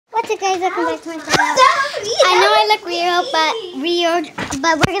what's up, guys? Welcome back to my channel. I know I look weird,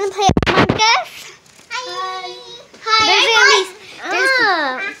 but we're gonna play Among Us. Hi. There's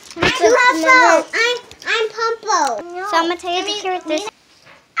I'm Pumpo. No. So I'm gonna tell you the characters.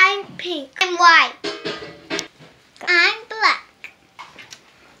 I'm pink. I'm white. I'm black.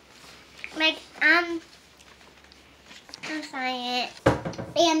 Like I'm cyan.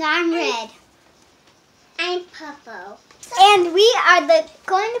 And I'm red. I'm purple. And we are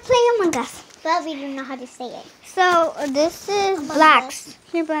going to play Among Us, but we don't know how to say it. So this is blacks.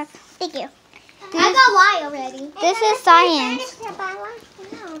 Here, black. Thank you. I got white already. This is science.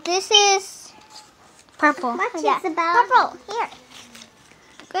 This is purple. Purple. Here.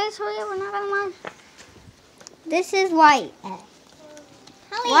 Guys, hurry up. We're not gonna mind. This is white.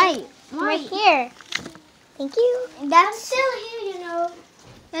 White. Right here. Thank you. That's still here, you know.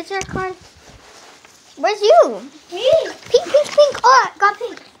 That's your card. Where's you? Me. Pink. Oh, I got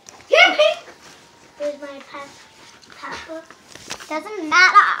pink. You're pink. Here's my passport. Doesn't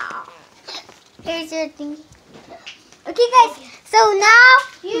matter. Here's your thingy. Okay, guys. So now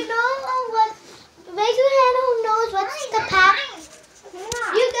you know what. Raise your hand. Who knows what's the passport?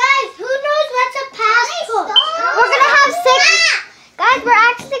 You guys, who knows what's a passport? We're gonna have 6. Guys, we're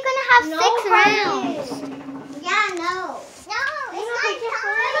actually gonna have 6 rounds. Yeah, no. Stop it!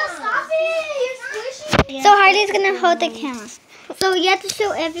 You're squishy. So Harley's gonna hold the camera. So you have to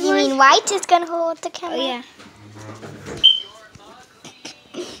show everyone. You mean White is gonna hold the camera? Oh yeah.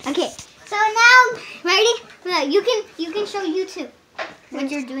 Okay. So now, ready? You can show YouTube what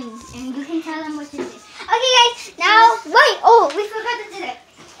you're doing, and you can tell them what to do. Okay, guys. Now wait. Oh, we forgot to do it.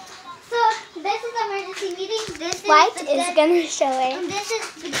 So this is emergency meeting. This is White is gonna show it. And this is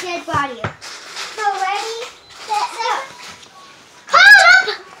the dead body. So ready? Set, go.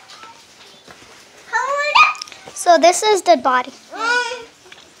 So this is the body.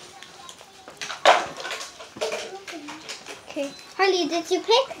 Okay. Harley, did you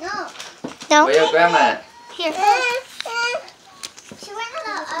pick? No. No? Where your grandma at? Here. She went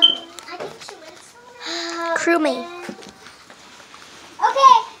on I think she went somewhere. Crewmate.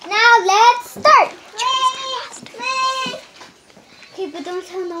 Okay, now let's start. Okay, but don't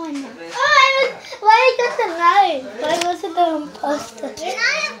tell no one now. Why I got the knife? Why wasn't the imposter? You're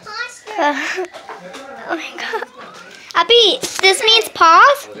not an imposter. Oh my god. Abby, this means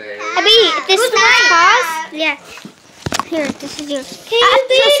pause? Okay. Abby, this means pause? Yeah. Here, this is yours. So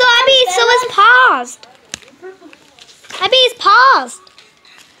Abby, so it's paused. Abby, it's paused.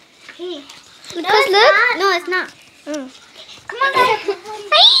 Hey. Because look. No, it's not. Come on, guys.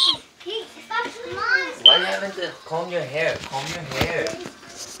 Hey, stop. Come on. Why you having to comb your hair? Comb your hair.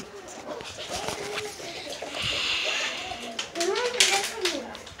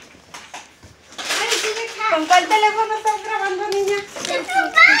 ¿Con cuál teléfono estás grabando, niña?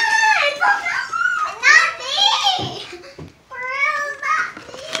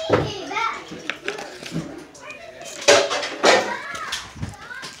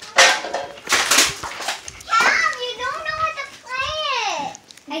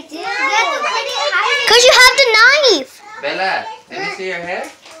 Because you have the knife. Bella, let me see your hair.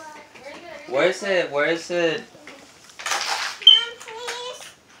 Where is it?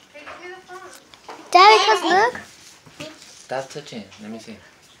 Daddy, because look. Stop touching. Let me see.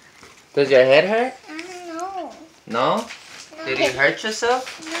 Does your head hurt? I don't know. No? Did you hurt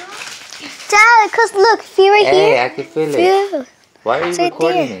yourself? No. Daddy, because look, feel right here. Hey, I can feel it. Feel. Why are you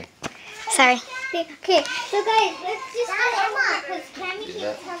recording it? Sorry. Okay, so guys, let's just because Cammy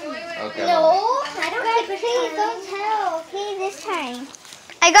keeps telling me. Okay. No, I don't guys, please don't tell. Okay, this time.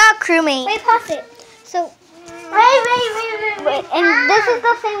 I got a crewmate. Wait, pause it. So, wait. And this is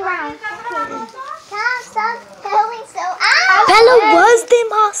the same round. Okay. Stop telling so. Bella was the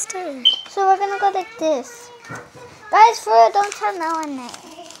imposter. So we're gonna go like this. Guys, for real, don't tell no one that.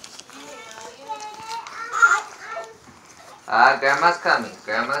 Grandma's coming.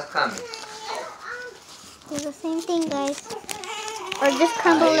 Grandma's coming. Do the same thing, guys. Or just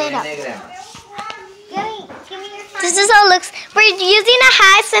crumble it up. Give me your phone. This is how it looks. We're using a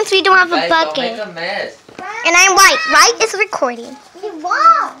hat since we don't have a bucket. Don't make a mess. And I'm white. White is recording.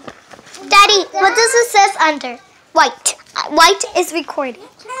 Wow. Daddy, what does it says under? White. White is recording.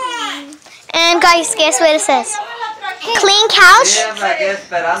 And guys, guess what it says? Clean couch.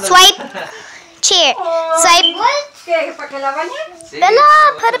 Swipe. Chair. Swipe.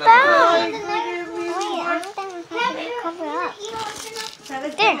 Bella, put it back. Cover up. There.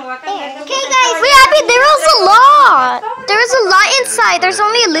 Okay, guys. Wait, Abby, there was a lot. There was a lot inside. There's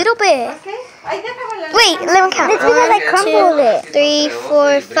only a little bit. Wait, let me count. It's because I crumbled it. 3,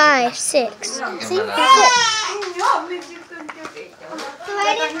 4, 5, 6. See? That's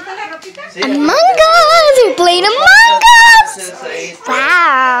it. Among Us! We're playing Among Us!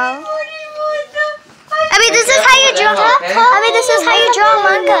 Wow. Abby, this is how you draw. Abby, this is how you draw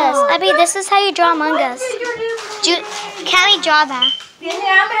Among Us. Abby, this is how you draw Among Us. Can we draw that? ¿Tiene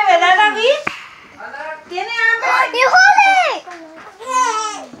hambre, verdad, David? ¿Tiene hambre? You hold it!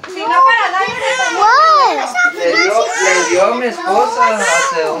 Si no, para darle. What? Le dio mi esposa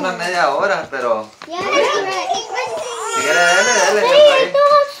hace una media hora, pero si quiere dale.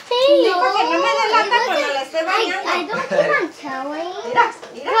 No, porque no me delata cuando la esté bañando. I don't keep on telling. Mira,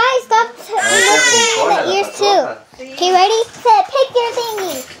 mira. Guys, stop looking at yours too. Okay, ready? Set, pick your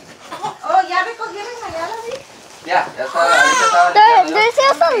thingy. Oh, ¿ya recogieron allá, David? Ya estaba, ahorita estaba limpiando yo. There's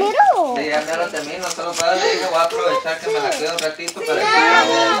just a little. Sí, ya me lo termino, solo para le dije, voy a aprovechar que me la quedo un ratito para que ya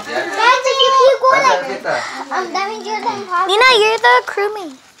me limpiar. Guys, if you keep going like Cita. that means you're the imposter. Nina, you're the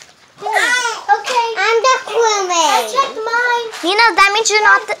crewmate. Okay. I'm the crewmate. I checked mine. Nina, that means you're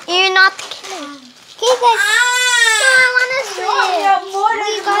not the killer. Okay, guys. I want to swim. Mi amor,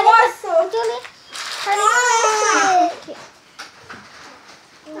 hermoso. Julie, how do you swim?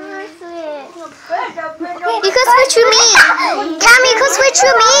 You can switch with me. Cam, you can switch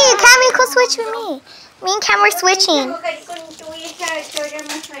with me. Cam, you can switch with me. Me and Cam are switching.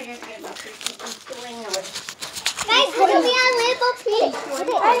 Guys, put me on little tree.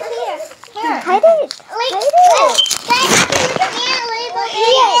 Right here. Hide it. Guys, put me on little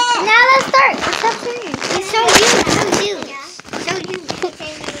tree. Now let's start. It's up to you. It's you.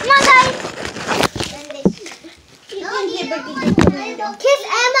 Come on, guys. Kiss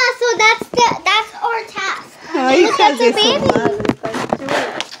Emma, so that's our task. Ay, Look at the baby.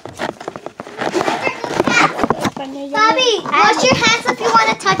 Bobby, wash your hands if you want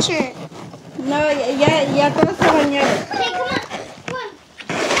to touch her. No, ya todos se bañaron. Okay, come on.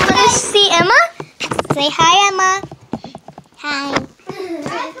 Want to see Emma? Say hi, Emma. Hi.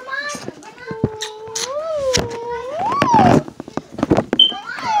 Come on.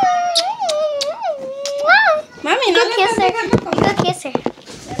 Mami, no le Kiss estás her. dejando comer. Go kiss her.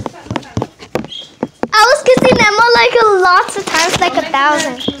 I was kissing Emma like lots of times, like 1,000.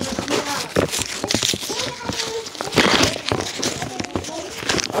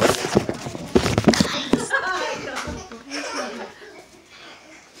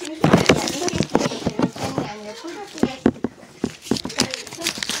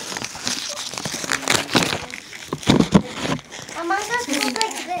 Among Us looks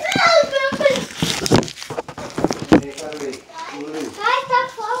like this. Guys, stop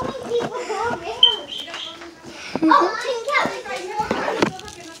following people. Go around. Oh, guys,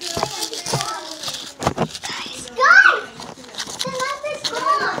 the map is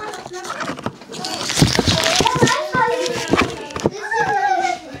gone.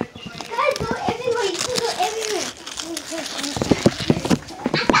 Guys, go everywhere. You can go everywhere.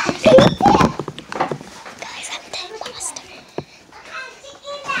 Guys, I'm the imposter.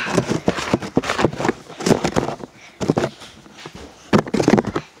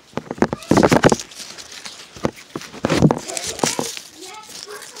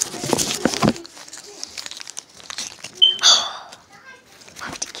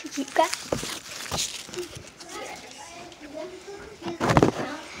 You guys.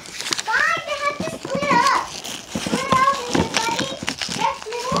 Guys, I have to split up. Split up, everybody. Let's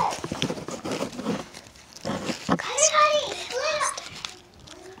split up. Everybody, split up.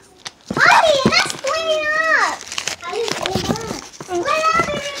 Honey, let's split up. How do you split up? Split up,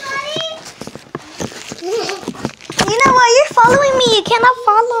 everybody. You know what? You're following me. You cannot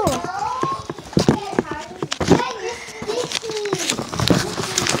follow.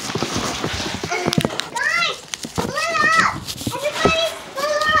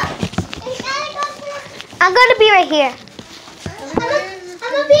 I'm gonna be right here. I'm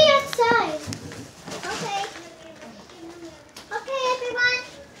gonna be outside. Okay. Okay, everyone.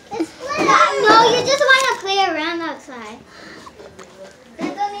 Let's split up. No, you just wanna play around outside.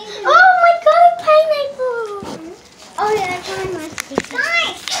 Oh my God, pineapple! Oh yeah, that's one of my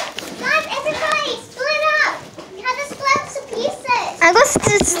Guys, everybody, split up. You have to split up some pieces. I'm going to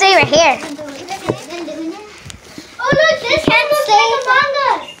stay right here. Oh look, this one looks like Among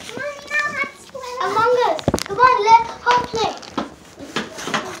Us. Among Us. Come on, let her play.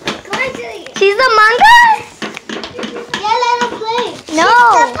 Come on, Julie. She's Among Us? Yeah, let her play. No.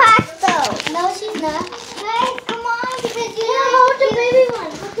 She's the pasta. No, she's not. Guys, come on, because you don't hold the baby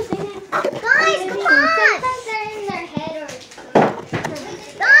one. Hold the baby one. Guys, come on. Sometimes they're in their head or...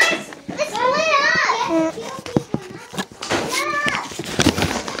 Guys, let's split up.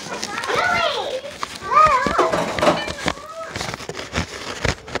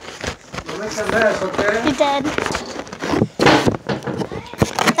 He did.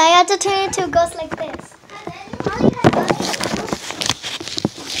 I have to turn it to a ghost like this. Dead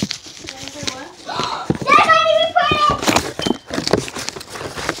body reported!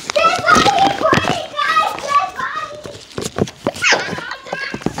 Dead body reported, guys! Dead body!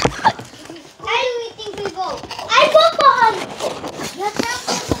 How do we think we vote? I vote for Holly.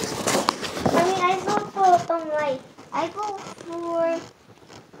 I vote for life. I vote for...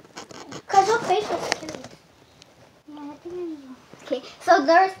 Because her face was killing. Okay, so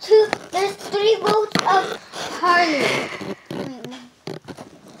there's 3 votes of Harley.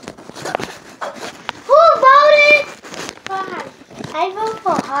 Who voted for Harley? I vote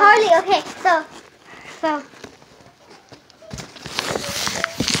for Harley. Okay, so.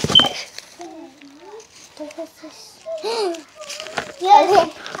 Yeah, okay.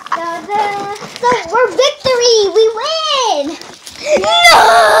 So we're victory. We win. No.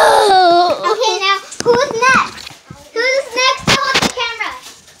 Okay, now who's next? Who's next to hold the camera?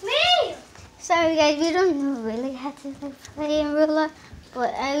 Me! Sorry guys, we don't really have to play in real life,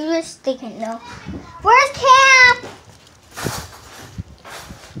 but I was thinking no. Where's Cam?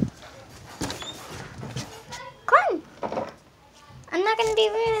 Come on. I'm not gonna be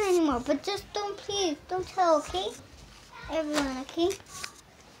rude anymore, but just please don't tell, okay? Everyone, okay?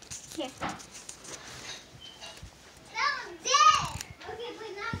 Here. No, I'm dead! Okay,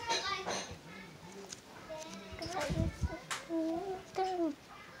 but not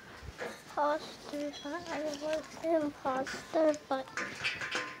gonna like imposter, but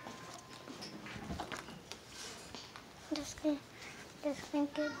just gonna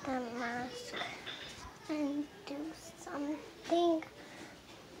get the mask and do something.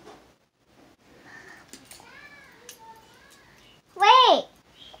 Wait!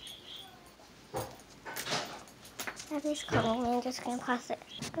 Abby's calling me. I'm just gonna pause it.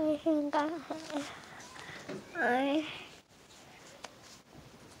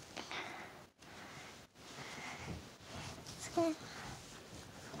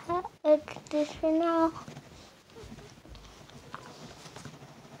 It's this for now.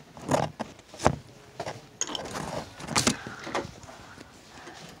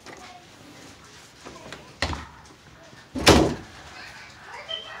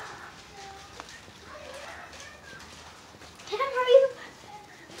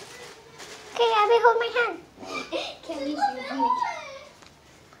 Okay, Abby, hold my hand. Can we see me?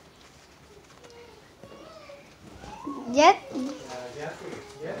 Yep.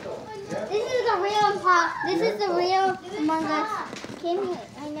 This is the real imposter. This is the real Among Us. Kim,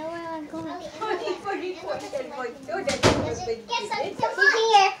 I know where I'm going. Here.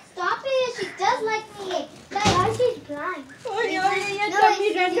 Stop it. She does like me. Guys, she's blind. Okay.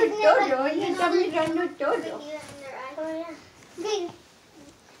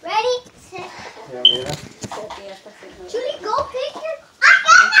 Ready? Set. Should we go pick your... I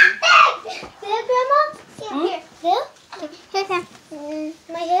got nothing! There, Grandma? Here. There? Here, Sam.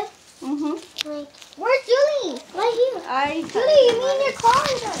 My hair? Where's Julie? Right here. Julie, you mean your car?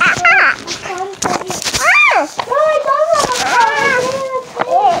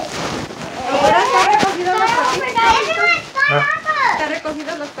 Está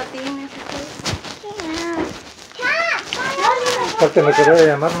recogido los patines. Porque me quería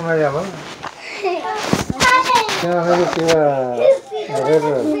llamar, no me ha llamado. Ya me dijo que iba a ver.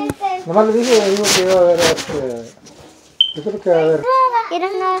 Nomás le dije que iba a ver. Yo creo que va a ver. You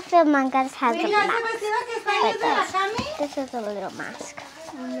don't know if the Among Us has a mask. This is a little mask.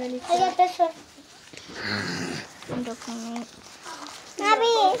 I got this one.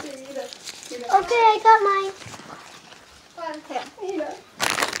 Abby! Okay, I got mine.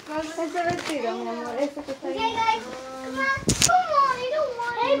 Ese vestido, mi amor, ese que está ahí. Okay, guys. Come on, I don't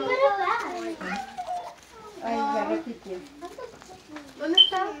want it. Hey, put it back. Ay, ya repitió. ¿Dónde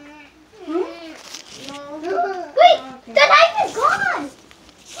está? Wait, the knife is gone.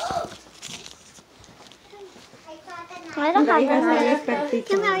 I don't have the knife.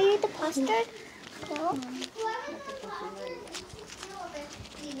 Kim, are you the poster? No.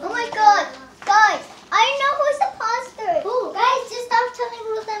 Oh my God, guys! I know who's the imposter. Who? Guys, just stop telling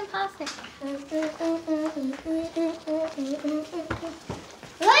who's the imposter.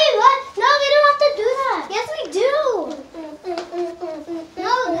 Wait, what? No, we don't have to do that. Yes, we do.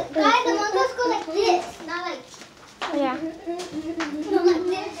 No, guys, the Among Us go like this, not like. Yeah. No, like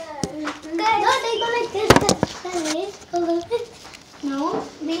this. Guys, no, they go like this. Go like this. No,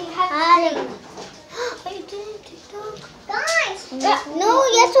 they have. Are you doing TikTok? Guys! No,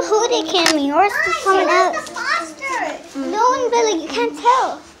 you have to hold it, Cammy, or it's just someone else. The imposter. No one really, you can't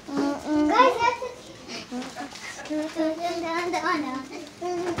tell. Guys, that's it.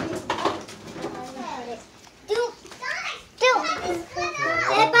 Do.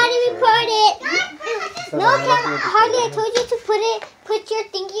 Everybody report it. No, Harley, I told you to put your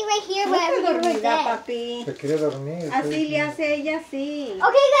thingy right here wherever you were Dormida, dead. papi. Se quiere dormir. Así le hace ella así.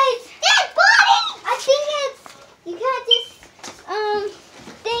 Okay, guys. Dead body! I think it's, you can't just,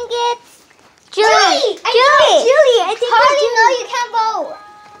 think it's Julie. Julie. I think Harley, no, you can't vote.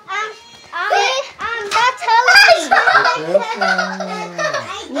 That's Harley.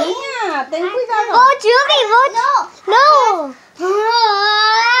 Niña, ten cuidado. Oh, Julie, vote. No.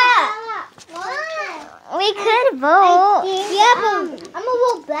 We could vote. Yeah, but I'm gonna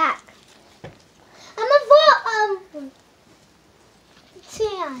vote black. I'm gonna vote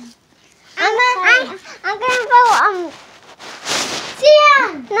Cyan. I'm gonna vote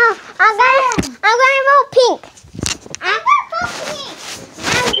Cyan. No, I'm gonna vote pink. I'm gonna vote pink.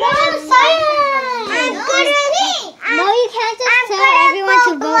 I'm gonna cyan. I'm gonna pink. No, you can't just tell everyone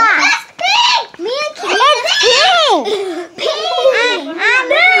to vote. That's pink. Me and Cam. It's pink. Pink.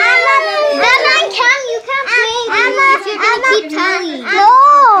 Cam, you can't play. You're gonna keep tallying. No.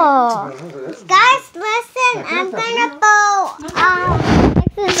 Guys, listen. I'm gonna vote.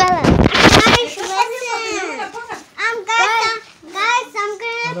 This is Bella. Guys, listen. Guys, I'm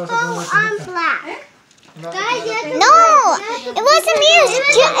gonna vote on black. Guys, no, it wasn't me. It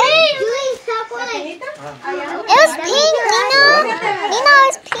was pink, Nina. Nina, it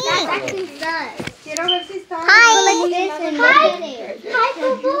was pink. Quiero ver si está. Hi,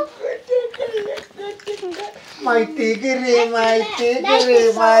 Poo-Poo. My tigre, my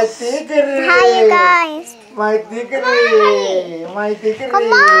tigre, my tigre. Hi, you guys. My tigre, my tigre.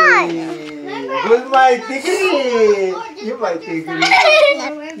 Come on. Good, my tigre. You, my tigre.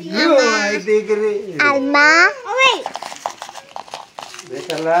 You, my tigre. Alma. Oh, wait.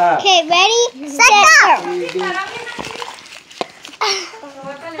 Déjala. Okay, ready? Set go.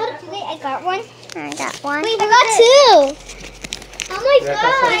 I got one. I got one. Wait, I got two. Oh my Ya god,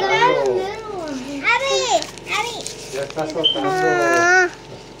 está I got a soltando. little one. Abby. Ya está soltando.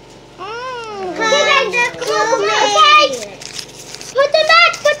 Okay, guys, come on, guys. Put them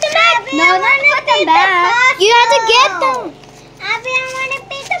back. No, not put them back. You have to get them. Abby, I want to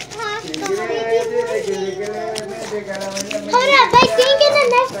be the pasta. Hold up, I think in the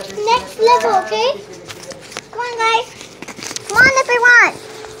next level, okay? Come on, guys. Come on, everyone.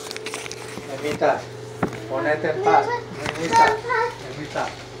 Emita, ponete en paz. Emita.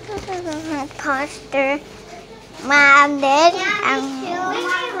 Poster. Mom did.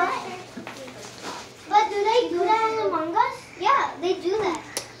 But do they do that in Among Us? Yeah, they do that.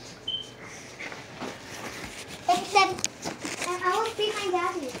 Except, I will feed my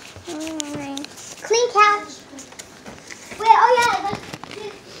daddy. Clean couch. Wait, oh yeah.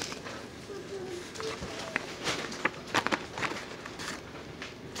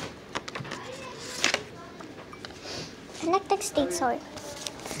 Connected state, sorry.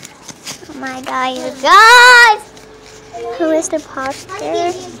 Oh my god, you guys! Who is the poster? I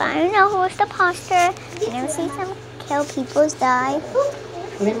don't know who is the poster. I never see some kill people's die.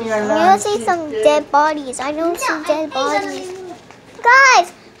 I never see some dead bodies. I don't see dead bodies.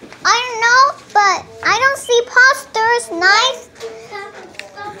 Guys, I don't know, but I don't see posters. Nice.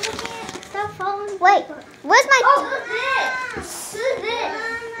 Wait, where's my...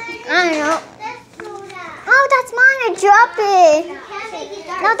 I don't know. Oh, that's mine. I dropped it.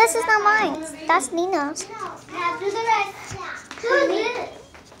 No, this is not mine. That's Nina's.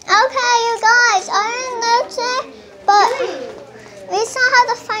 Okay, you guys, I don't know, but we still have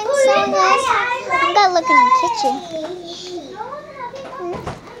to find someone else. I'm gonna look in the kitchen.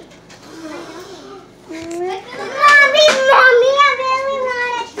 Mommy, I really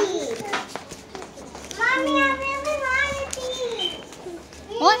want to pee. Mommy, I really want to pee.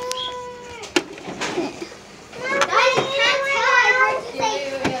 What?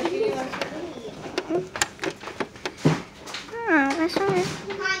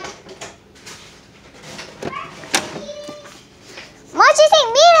 Emergency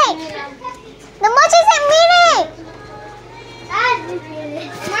meeting! The emergency meeting!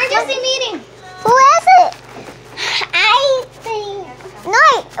 Emergency meeting! Who is it? I think... No,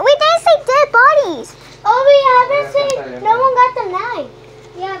 we didn't say dead bodies. Oh, we haven't said... No one got the knife.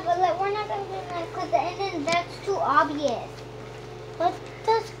 Yeah, but like, we're not going to get the knife because the ending, that's too obvious. What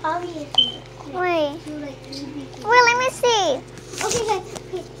does obvious mean? Wait. Wait, let me see. Okay, guys.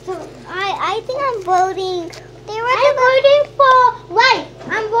 Okay, so I think I'm voting... I'm voting for white.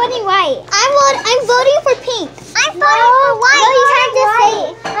 I'm voting white. I'm voting for pink. I'm voting for white. No, you can't just say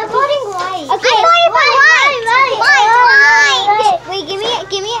it. I'm voting white. Okay. I'm voting for white. White. Okay, wait, give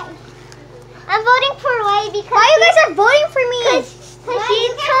me it. I'm voting for white because... Why you guys are voting for me? Because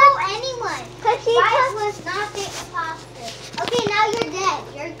she told anyone. Because she was not the imposter. Okay,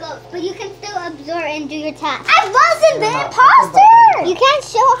 absorb and do your task. I wasn't the imposter! You can't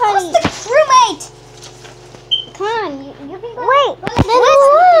show her. Who's the crewmate? Come on, you can go. Wait,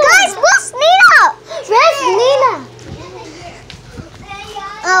 guys, where's Nina? Where's Nina?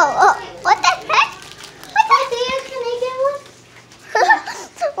 Oh, what the heck? What the heck? Can I get one?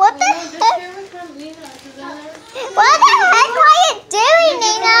 What the heck? What the heck are you doing,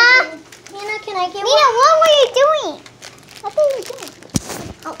 Nina? Nina, can I get one? Nina, what were you doing? What were you doing?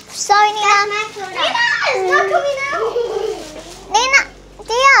 Oh, sorry, Nina. Nina, it's not coming out. Nina,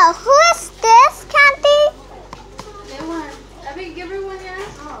 Dia, who is this, Kathy? Abby, give her one,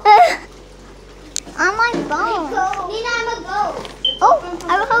 yeah? On my phone. Nina, I'm a go. Oh, I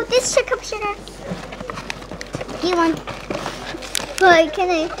will hold this to computer. You want? Wait, can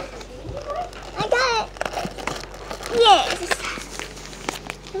I? I got it. Yes.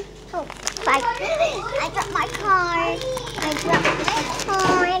 Oh, bye. I dropped my card. I dropped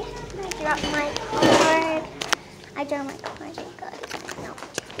my card. I dropped my card.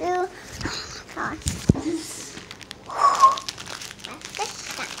 Good. No. God.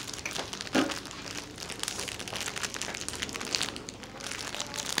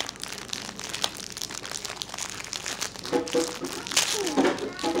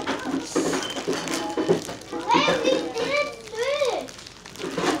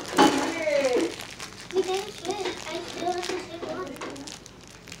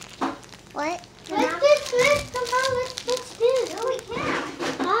 What? Let's do. No, we can't.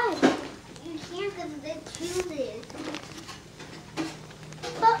 Why? You can't because they choose it.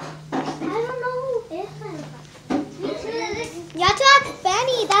 But I don't know if you have to ask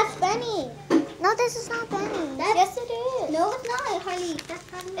Benny. That's Benny. No, this is not Benny. Yes, it is. No, it's not, Harley. That's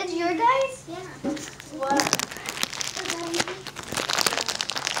Benny. It's your guys? Yeah. What?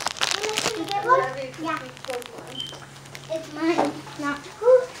 Yeah. It's mine. Not.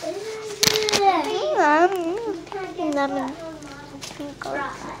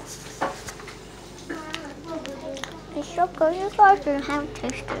 It's so good. You guys don't have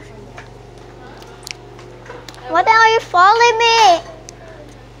tasters. What the hell are you following me?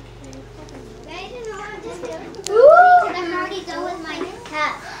 I'm already done with my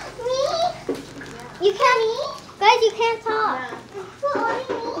cat. Me? You can't eat? Guys, you can't talk.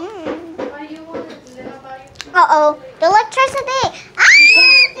 Uh-oh. The electricity. Ah!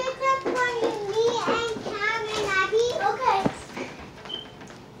 Okay.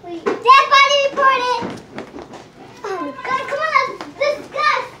 Wait. Dead body reported. Oh, God, come on. Let's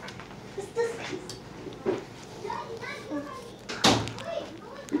discuss. Let's discuss.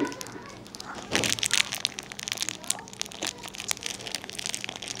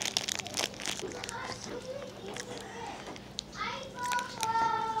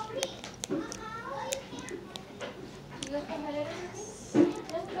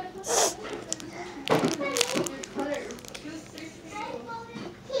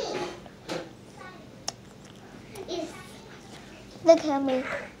 Look at me.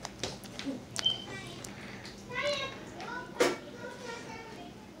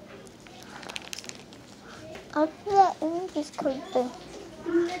 I'll put that in this code thing.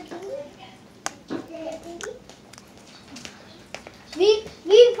 We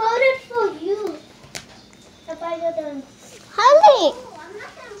voted for you. Harley!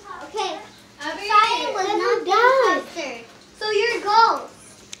 Okay. Ryan was not the imposter. So you're ghost.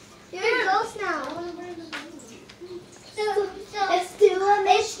 You're a ghost now. So it's still a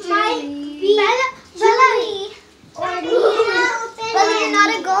mystery. It might be Bella or Nina. Bella, you're not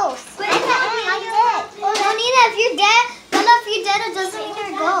a ghost. But it's not dead. Oh, no, Nina, if you're dead, Bella, if you're dead, it doesn't mean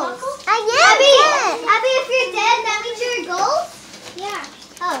you're a ghost. Abby, if you're dead, that means you're a ghost? Yeah.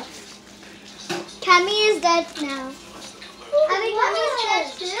 Oh. Cammy is dead now. Abby, Cammy is dead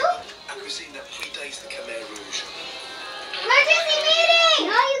too? Aggressina predates the Khmer Rouge. Emergency meeting!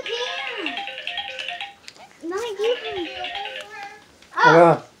 No, you can't. No, you can.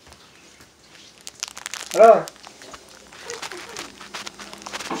 Hello. Hello.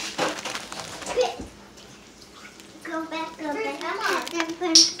 Go back.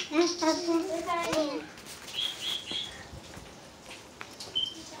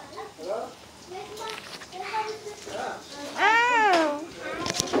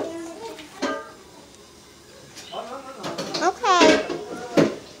 Okay.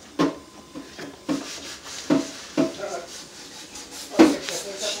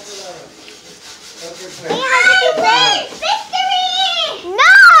 Victory!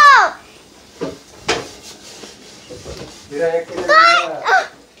 No! Mira,